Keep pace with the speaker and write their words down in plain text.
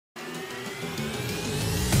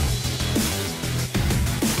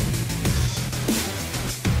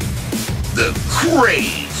the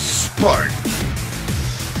Craze Spartan.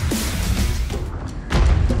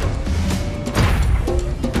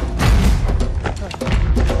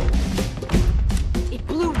 It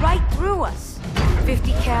blew right through us.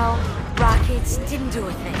 50 cal rockets didn't do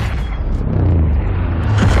a thing.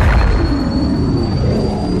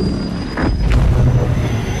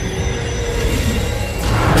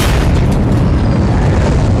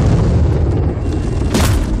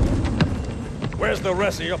 Where's the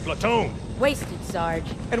rest of your platoon? Wasted, Sarge.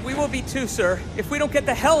 And we will be too, sir, if we don't get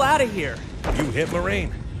the hell out of here. You hit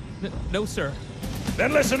Marine. No, sir.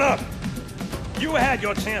 Then listen up. You had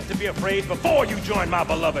your chance to be afraid before you joined my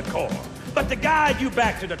beloved Corps. But to guide you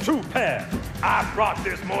back to the true path, I brought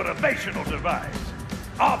this motivational device.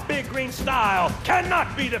 Our big green style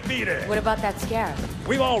cannot be defeated. What about that scarab?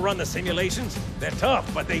 We've all run the simulations. They're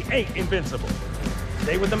tough, but they ain't invincible.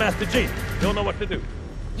 Stay with the Master G. He'll know what to do.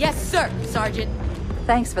 Yes, sir, Sergeant.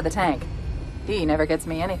 Thanks for the tank. He never gets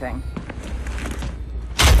me anything.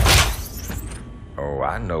 Oh,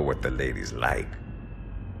 I know what the ladies like.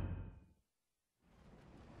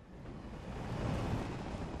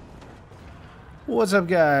 What's up,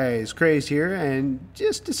 guys? Craze here, and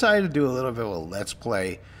just decided to do a little bit of a Let's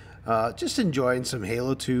Play. Just enjoying some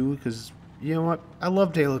Halo 2, because, you know what? I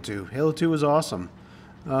loved Halo 2. Halo 2 was awesome.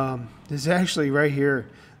 This is actually right here,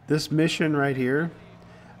 this mission right here.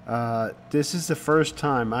 This is the first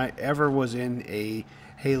time I ever was in a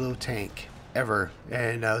Halo tank, ever.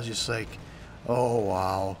 And I was just like, oh,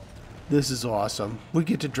 wow, this is awesome. We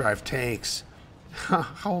get to drive tanks.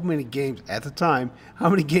 How many games at the time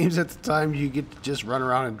you get to just run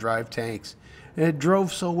around and drive tanks? And it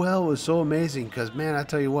drove so well. It was so amazing because, man, I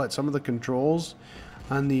tell you what, some of the controls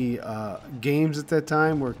on the games at that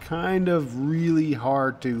time were kind of really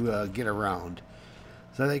hard to get around.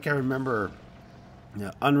 So I think I remember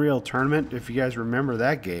Unreal Tournament, if you guys remember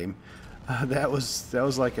that game. That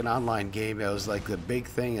was like an online game. That was like the big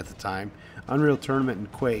thing at the time. Unreal Tournament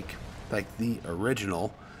and Quake, like the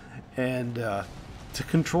original. And the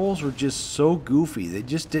controls were just so goofy. They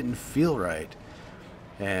just didn't feel right.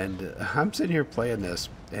 And I'm sitting here playing this,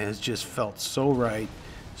 and it just felt so right,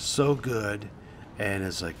 so good. And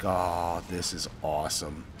it's like, oh, this is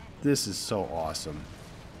awesome. This is so awesome.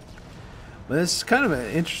 But this is kind of an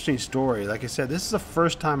interesting story. Like I said, this is the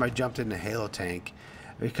first time I jumped into Halo Tank,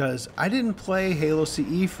 because I didn't play Halo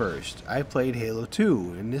CE first. I played Halo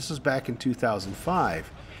 2, and this was back in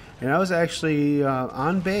 2005. And I was actually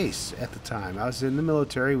on base at the time. I was in the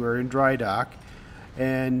military. We were in dry dock.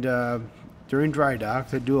 And during dry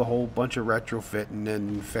dock, they do a whole bunch of retrofitting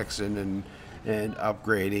and fixing and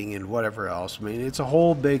upgrading and whatever else. I mean, it's a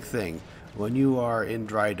whole big thing when you are in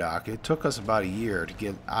dry dock. It took us about a year to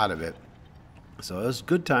get out of it. So it was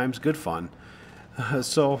good times, good fun.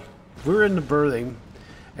 So we were in the berthing,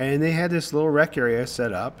 and they had this little rec area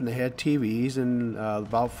set up, and they had TVs and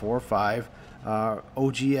about 4 or 5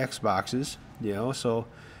 OG Xboxes, you know. So,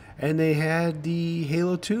 and they had the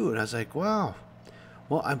Halo 2, and I was like, wow,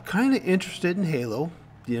 well, I'm kind of interested in Halo.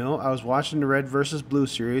 You know, I was watching the Red versus Blue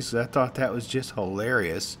series, so I thought that was just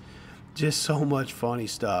hilarious, just so much funny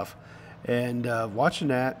stuff. And watching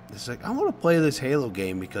that, it's like, I want to play this Halo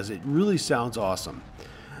game because it really sounds awesome.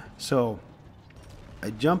 So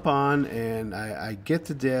I jump on and I get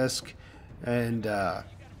the disc, and I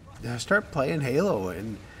start playing Halo,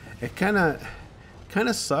 and it kind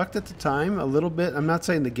of sucked at the time a little bit. I'm not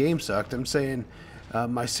saying the game sucked. I'm saying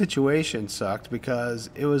my situation sucked,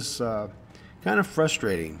 because it was kind of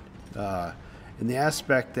frustrating in the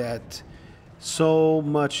aspect that so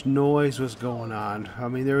much noise was going on. I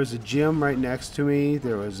mean, there was a gym right next to me.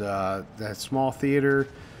 There was that small theater.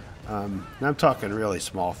 And I'm talking really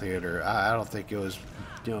small theater. I don't think it was,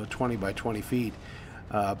 20 by 20 feet.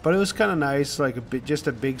 But it was kind of nice, like just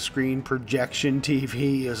a big screen projection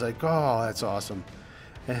TV. It was like, oh, that's awesome.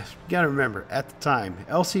 You gotta remember, at the time,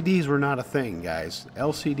 LCDs were not a thing, guys.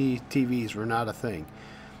 LCD TVs were not a thing.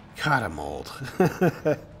 God, I'm old.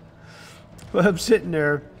 But I'm sitting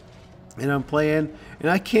there, and I'm playing, and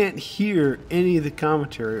I can't hear any of the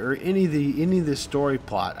commentary or any of the story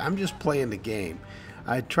plot. I'm just playing the game.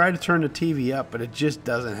 I try to turn the TV up, but it just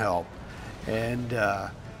doesn't help. And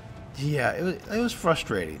yeah, it was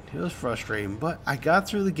frustrating. It was frustrating, but I got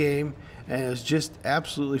through the game, and it was just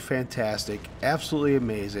absolutely fantastic, absolutely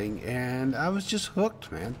amazing, and I was just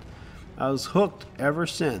hooked, man. I was hooked ever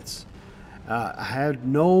since. I had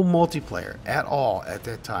no multiplayer at all at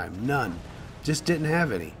that time, none. Just didn't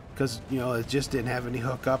have any, because it just didn't have any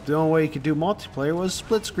hookup. The only way you could do multiplayer was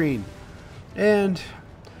split screen, and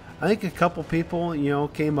I think a couple people,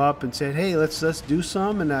 came up and said, "Hey, let's do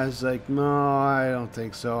some," and I was like, "No, I don't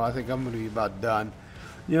think so. I think I'm going to be about done."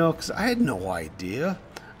 You know, because I had no idea.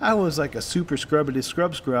 I was like a super scrubbity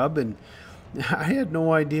scrub, and I had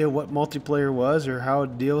no idea what multiplayer was or how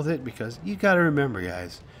to deal with it, because you got to remember,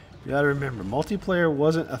 guys. You got to remember, multiplayer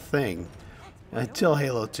wasn't a thing until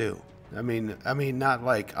Halo 2. I mean, not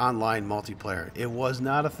like online multiplayer. It was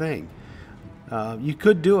not a thing. You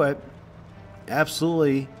could do it,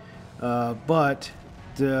 absolutely, but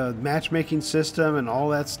the matchmaking system and all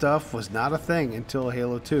that stuff was not a thing until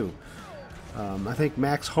Halo 2. I think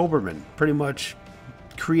Max Hoberman pretty much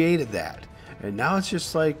created that, and now it's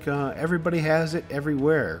just like everybody has it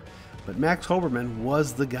everywhere. But Max Hoberman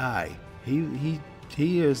was the guy.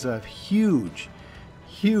 He is a huge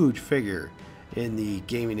figure in the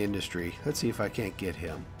gaming industry. Let's see if I can't get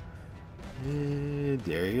him. And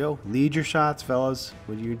there you go. Lead your shots, fellas.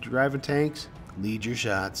 When you're driving tanks, lead your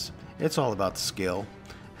shots. It's all about the skill.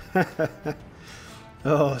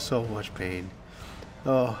 Oh, so much pain.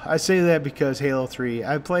 Oh, I say that because Halo 3.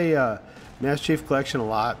 I play Master Chief Collection a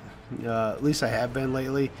lot. At least I have been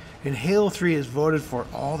lately. And Halo 3 is voted for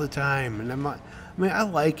all the time. And I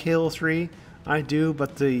like Halo 3. I do,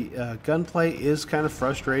 but the gunplay is kind of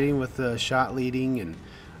frustrating with the shot leading, and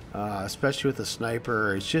especially with the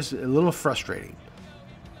sniper. It's just a little frustrating.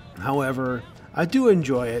 However, I do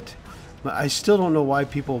enjoy it, but I still don't know why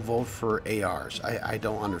people vote for ARs. I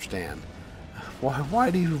don't understand. Why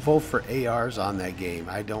do you vote for ARs on that game?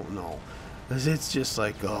 I don't know. 'Cause it's just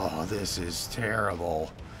like, oh, this is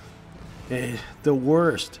terrible. And the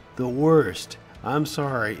worst, I'm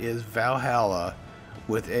sorry, is Valhalla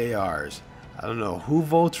with ARs. I don't know who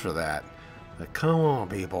votes for that, but come on,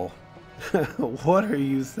 people. What are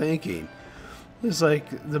you thinking? It's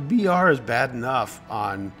like the BR is bad enough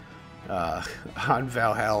on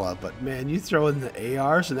Valhalla, but man, you throw in the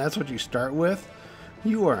ARs and that's what you start with.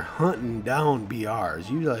 You are hunting down BRs.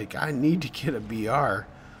 You like, I need to get a BR,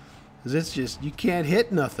 because it's just, you can't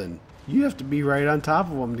hit nothing. You have to be right on top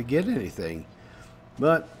of them to get anything.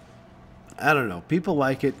 But I don't know. People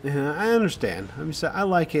like it. I understand. I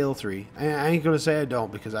like Halo 3. I ain't going to say I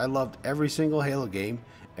don't, because I loved every single Halo game.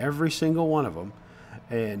 Every single one of them.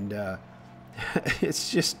 And it's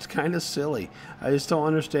just kind of silly. I just don't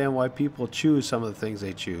understand why people choose some of the things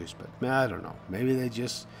they choose. But man, I don't know. Maybe they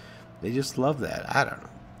just love that. I don't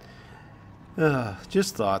know.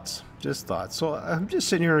 Just thoughts. So I'm just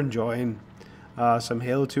sitting here enjoying some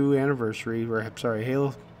Halo 2 anniversary. Or I'm sorry,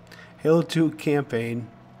 Halo 2 campaign.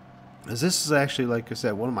 As this is actually, like I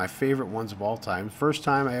said, one of my favorite ones of all time. First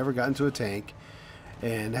time I ever got into a tank.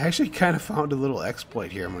 And I actually kind of found a little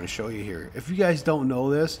exploit here I'm going to show you here. If you guys don't know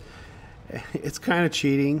this, it's kind of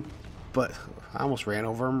cheating, but I almost ran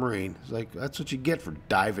over a Marine. It's like, that's what you get for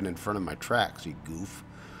diving in front of my tracks, you goof.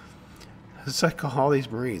 It's like all these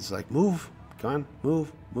Marines, like, move, come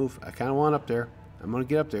on, move. I kind of want up there. I'm going to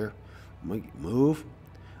get up there. I'm going to move.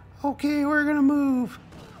 Okay, we're going to move.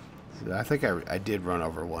 I think I did run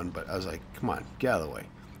over one, but I was like, come on, get out of the way.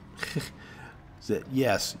 So,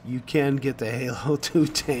 yes, you can get the Halo 2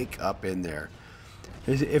 tank up in there.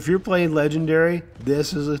 If you're playing Legendary,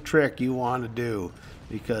 this is a trick you want to do.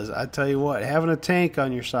 Because I tell you what, having a tank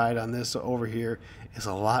on your side on this over here is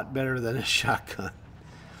a lot better than a shotgun.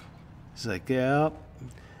 It's like, yeah,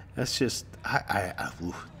 that's just,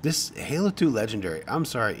 this Halo 2 Legendary, I'm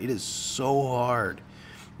sorry, it is so hard.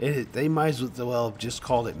 They might as well have just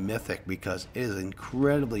called it Mythic, because it is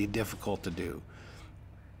incredibly difficult to do.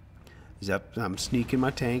 I'm sneaking my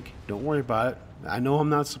tank. Don't worry about it. I know I'm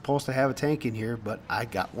not supposed to have a tank in here, but I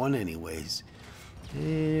got one anyways.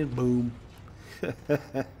 And boom.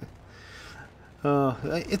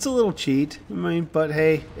 It's a little cheat. But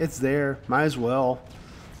hey, it's there. Might as well.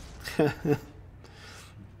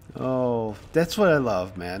 Oh, that's what I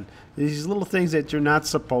love, man. These little things that you're not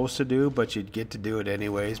supposed to do, but you get to do it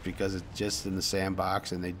anyways because it's just in the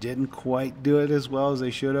sandbox, and they didn't quite do it as well as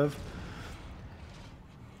they should have.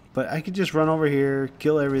 But I could just run over here,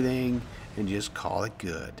 kill everything, and just call it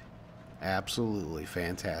good. Absolutely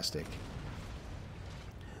fantastic.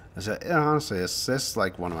 Honestly, this is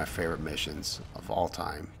like one of my favorite missions of all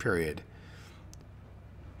time, period.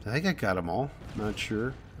 I think I got them all. Not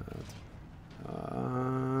sure.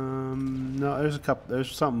 No, there's a couple.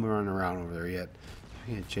 There's something running around over there yet.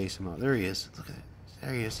 I can't chase him out. There he is. Look at it.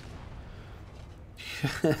 There he is.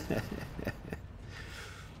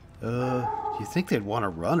 You think they'd want to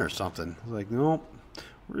run or something? I was like, nope.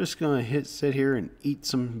 We're just gonna sit here and eat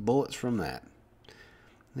some bullets from that.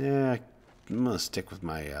 Yeah, I'm gonna stick with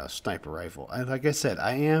my sniper rifle. Like I said,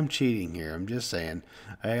 I am cheating here. I'm just saying.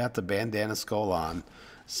 I got the bandana skull on,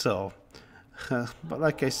 so But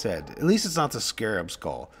like I said, at least it's not the Scarab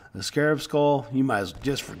Skull. The Scarab Skull, you might as well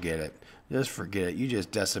just forget it. Just forget it. You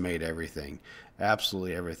just decimate everything.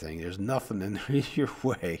 Absolutely everything. There's nothing in your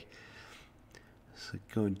way. So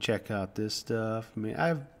go and check out this stuff. I mean,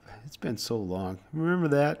 it's been so long. Remember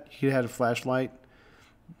that? You had a flashlight?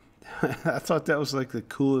 I thought that was like the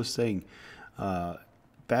coolest thing.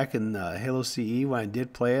 Back in Halo CE, when I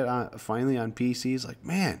did play it finally on PCs, like,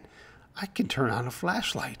 man, I can turn on a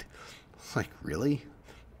flashlight. It's like, really?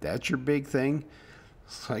 That's your big thing?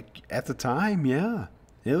 It's like, at the time, yeah.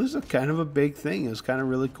 It was a kind of a big thing. It was kind of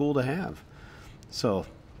really cool to have. So,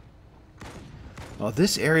 well,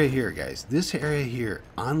 this area here, guys, this area here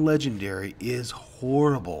on Legendary is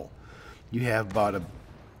horrible. You have about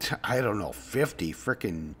I don't know, 50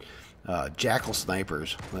 freaking jackal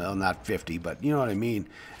snipers. Well, not 50, but you know what I mean.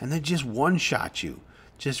 And they just one-shot you.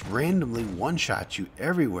 Just randomly one-shot you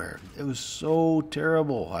everywhere. It was so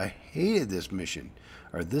terrible. I hated this mission,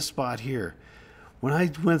 or this spot here. When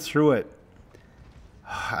I went through it,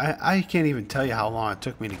 I can't even tell you how long it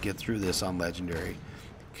took me to get through this on Legendary.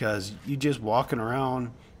 Because you just walking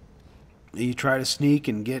around, you try to sneak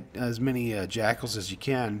and get as many jackals as you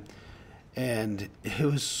can. And it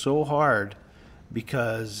was so hard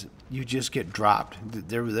because you just get dropped.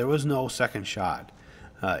 There was no second shot.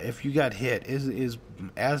 If you got hit, is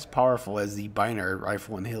as powerful as the binary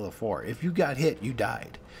rifle in Halo 4. If you got hit, you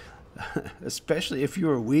died. Especially if you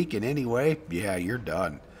were weak in any way, yeah, you're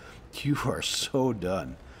done. You are so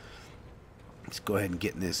done. Let's go ahead and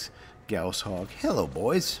get in this Gauss Hog. Hello,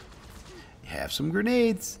 boys. Have some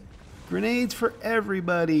grenades. Grenades for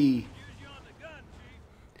everybody.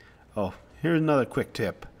 Oh, here's another quick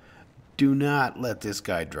tip. Do not let this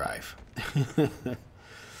guy drive.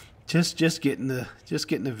 just get in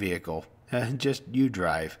the vehicle. Just you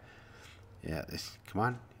drive. Yeah, come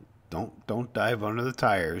on. Don't dive under the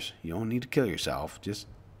tires. You don't need to kill yourself. Just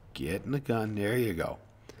get in the gun. There you go.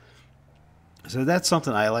 So that's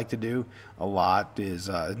something I like to do a lot is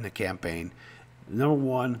in the campaign. Number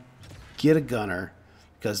one, get a gunner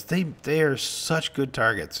because they are such good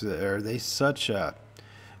targets. They such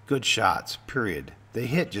good shots, period. They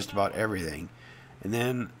hit just about everything. And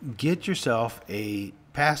then get yourself a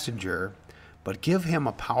passenger, but give him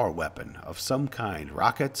a power weapon of some kind.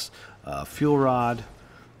 Rockets, fuel rod,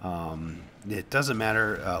 it doesn't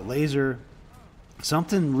matter, laser.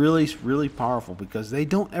 Something really, really powerful because they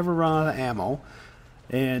don't ever run out of ammo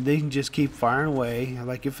and they can just keep firing away.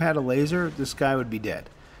 Like if I had a laser, this guy would be dead.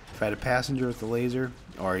 If I had a passenger with the laser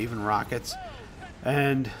or even rockets.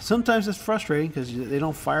 And sometimes it's frustrating because they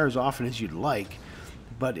don't fire as often as you'd like,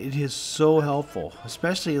 but it is so helpful,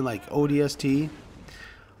 especially in like ODST.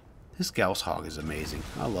 This Gauss Hog is amazing.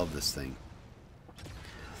 I love this thing.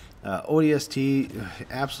 ODST,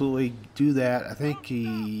 absolutely do that. I think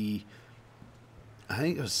it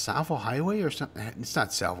was Salvo Highway or something. It's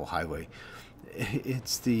not Salvo Highway.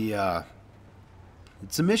 It's the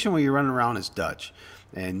mission where you're running around as Dutch,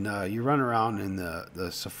 and you run around in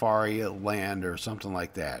the safari land or something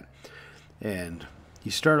like that. And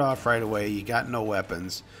you start off right away. You got no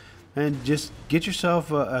weapons, and just get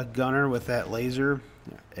yourself a gunner with that laser,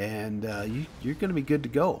 and you're going to be good to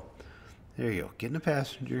go. There you go. Get in the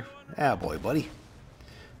passenger. Ah, boy, buddy.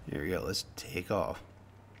 There you go. Let's take off.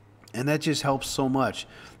 And that just helps so much,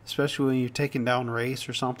 especially when you're taking down race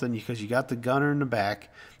or something, because you got the gunner in the back,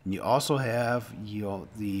 and you also have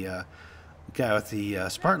the guy with the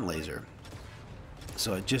Spartan laser.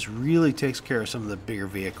 So it just really takes care of some of the bigger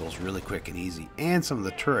vehicles really quick and easy, and some of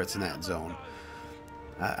the turrets in that zone.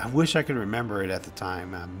 I wish I could remember it at the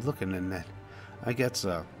time. I'm looking in that. I guess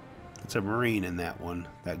it's a Marine in that one,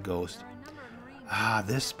 that Ghost. Ah,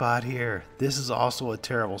 this spot here. This is also a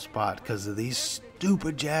terrible spot because of these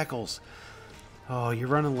stupid jackals. Oh, you're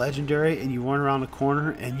running Legendary and you run around the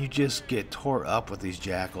corner and you just get tore up with these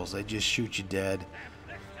jackals. They just shoot you dead.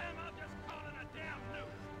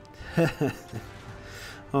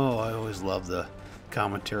 Oh, I always love the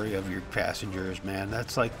commentary of your passengers, man.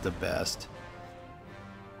 That's like the best.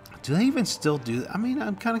 Do they even still do that? I mean,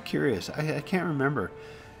 I'm kind of curious. I can't remember.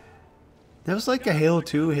 That was like a Halo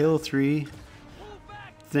 2, Halo 3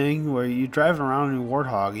 thing where you're driving around in a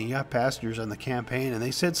Warthog and you got passengers on the campaign and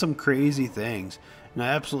they said some crazy things, and I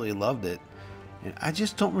absolutely loved it. And I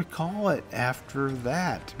just don't recall it after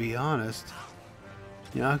that, to be honest.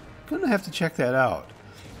 You know, I'm gonna have to check that out.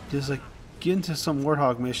 Just like get into some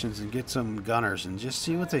Warthog missions and get some gunners and just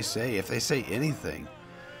see what they say, if they say anything.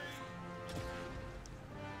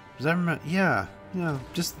 Does that remember? Yeah.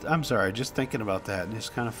 I'm sorry, just thinking about that, and it's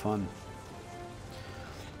kind of fun.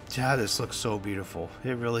 God, this looks so beautiful.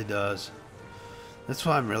 It really does. That's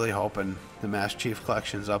why I'm really hoping the Master Chief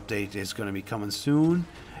Collections update is going to be coming soon,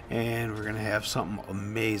 and we're going to have something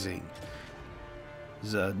amazing.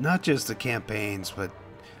 Not just the campaigns, but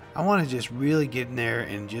I want to just really get in there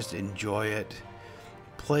and just enjoy it,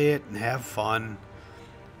 play it, and have fun.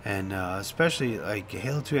 And especially like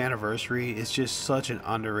Halo 2 Anniversary, it's just such an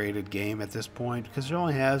underrated game at this point because it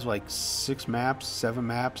only has like 6 maps, 7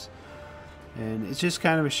 maps, and it's just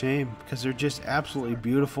kind of a shame because they're just absolutely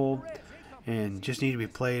beautiful and just need to be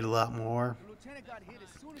played a lot more.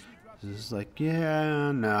 It's like,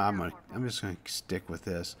 yeah, no, I'm just gonna stick with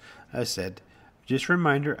this. I said, just a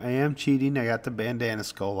reminder, I am cheating. I got the bandana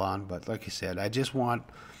skull on, but like I said, I just want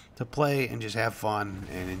to play and just have fun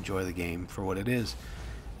and enjoy the game for what it is.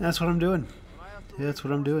 And that's what I'm doing. That's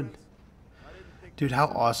what I'm doing. Dude, how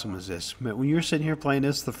awesome is this? When you're sitting here playing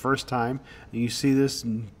this the first time and you see this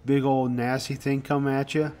big old nasty thing come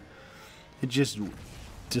at you, it just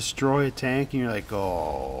destroy a tank, and you're like,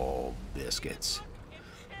 oh, biscuits.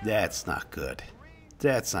 That's not good.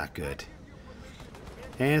 That's not good.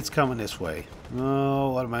 And it's coming this way.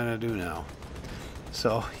 Oh, what am I going to do now?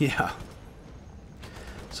 So, yeah.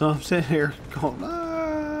 So I'm sitting here going,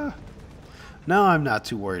 ah. Now I'm not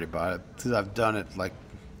too worried about it because I've done it like,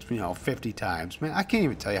 50 times. Man, I can't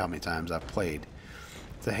even tell you how many times I've played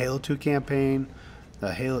the Halo 2 campaign.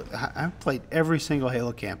 I've played every single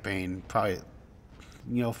Halo campaign probably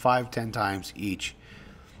 5-10 times each,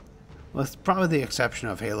 with probably the exception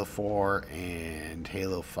of Halo 4 and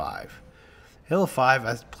Halo 5. Halo 5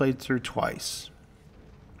 I played through twice.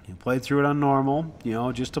 I played through it on normal,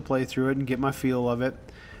 just to play through it and get my feel of it,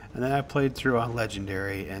 and then I played through on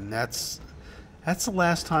Legendary, and that's the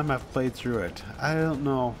last time I've played through it. I don't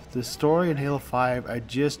know, the story in Halo 5, it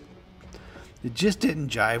just didn't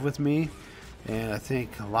jive with me, and I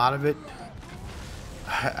think a lot of it,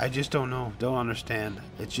 I just don't know, don't understand.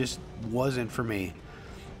 It just wasn't for me.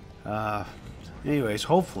 Anyways,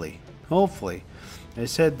 hopefully, they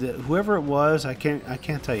said that whoever it was, I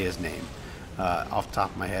can't tell you his name off the top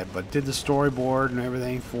of my head, but did the storyboard and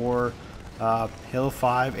everything for Halo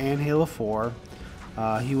 5 and Halo 4.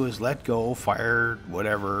 He was let go, fired,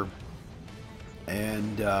 whatever,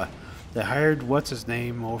 and they hired what's his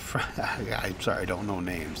name over. I'm sorry, I don't know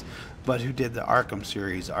names. But who did the Arkham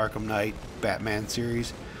series, Arkham Knight, Batman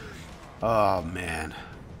series. Oh, man.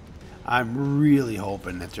 I'm really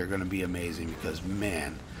hoping that they're going to be amazing because,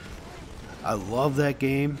 man, I love that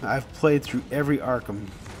game. I've played through every Arkham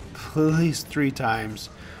at least 3 times.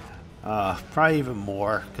 Probably even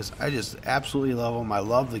more because I just absolutely love them. I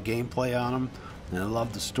love the gameplay on them, and I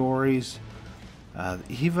love the stories.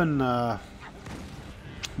 Even, what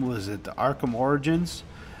was it, the Arkham Origins?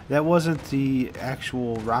 That wasn't the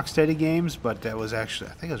actual Rocksteady games, but that was actually,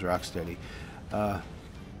 I think it was Rocksteady.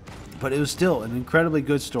 But it was still an incredibly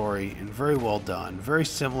good story and very well done. Very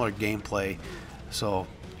similar gameplay. So,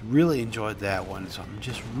 really enjoyed that one. So, I'm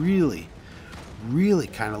just really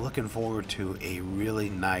kind of looking forward to a really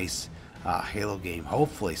nice Halo game.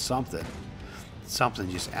 Hopefully something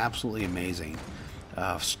just absolutely amazing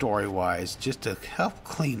story-wise, just to help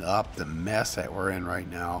clean up the mess that we're in right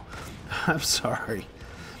now. I'm sorry.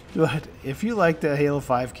 But if you like the Halo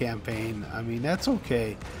 5 campaign, I mean, that's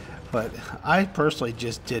okay. But I personally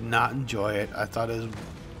just did not enjoy it. I thought it was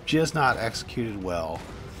just not executed well.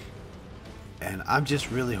 And I'm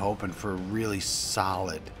just really hoping for a really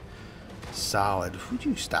solid. Would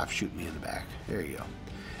you stop shooting me in the back? There you go.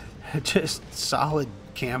 Just solid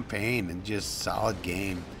campaign and just solid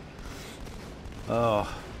game.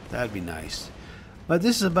 Oh, that'd be nice. But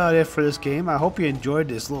this is about it for this game. I hope you enjoyed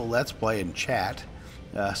this little Let's Play and chat.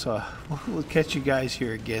 So we'll catch you guys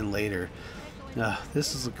here again later.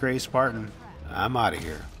 This is the Crazy Spartan. I'm out of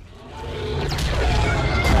here.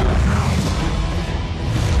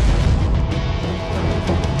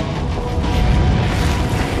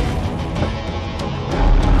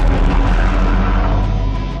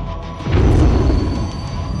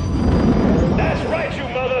 That's right, you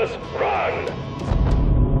mothers! Run!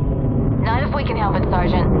 Not if we can help it,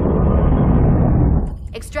 Sergeant.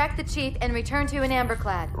 Extract the chief and return to an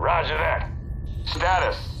amberclad. Roger that.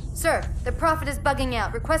 Status. Sir, the Prophet is bugging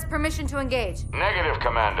out. Request permission to engage. Negative,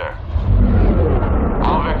 Commander.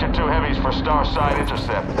 All Vector 2 heavies for star side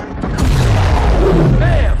intercept.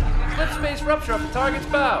 Bam! Slip space rupture off the target's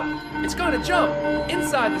bow. It's going to jump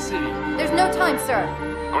inside the city. There's no time, sir.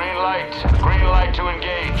 Green light to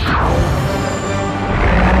engage.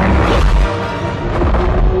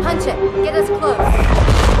 Punch it. Get us close.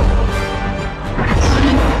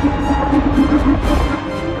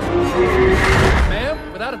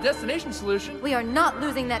 Ma'am, without a destination solution. We are not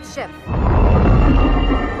losing that ship.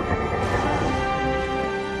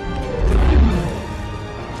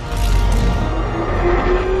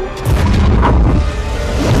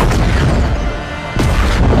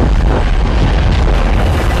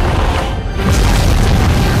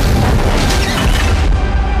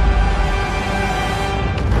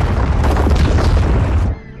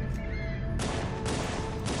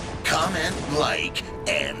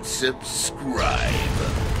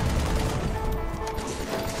 subscribe.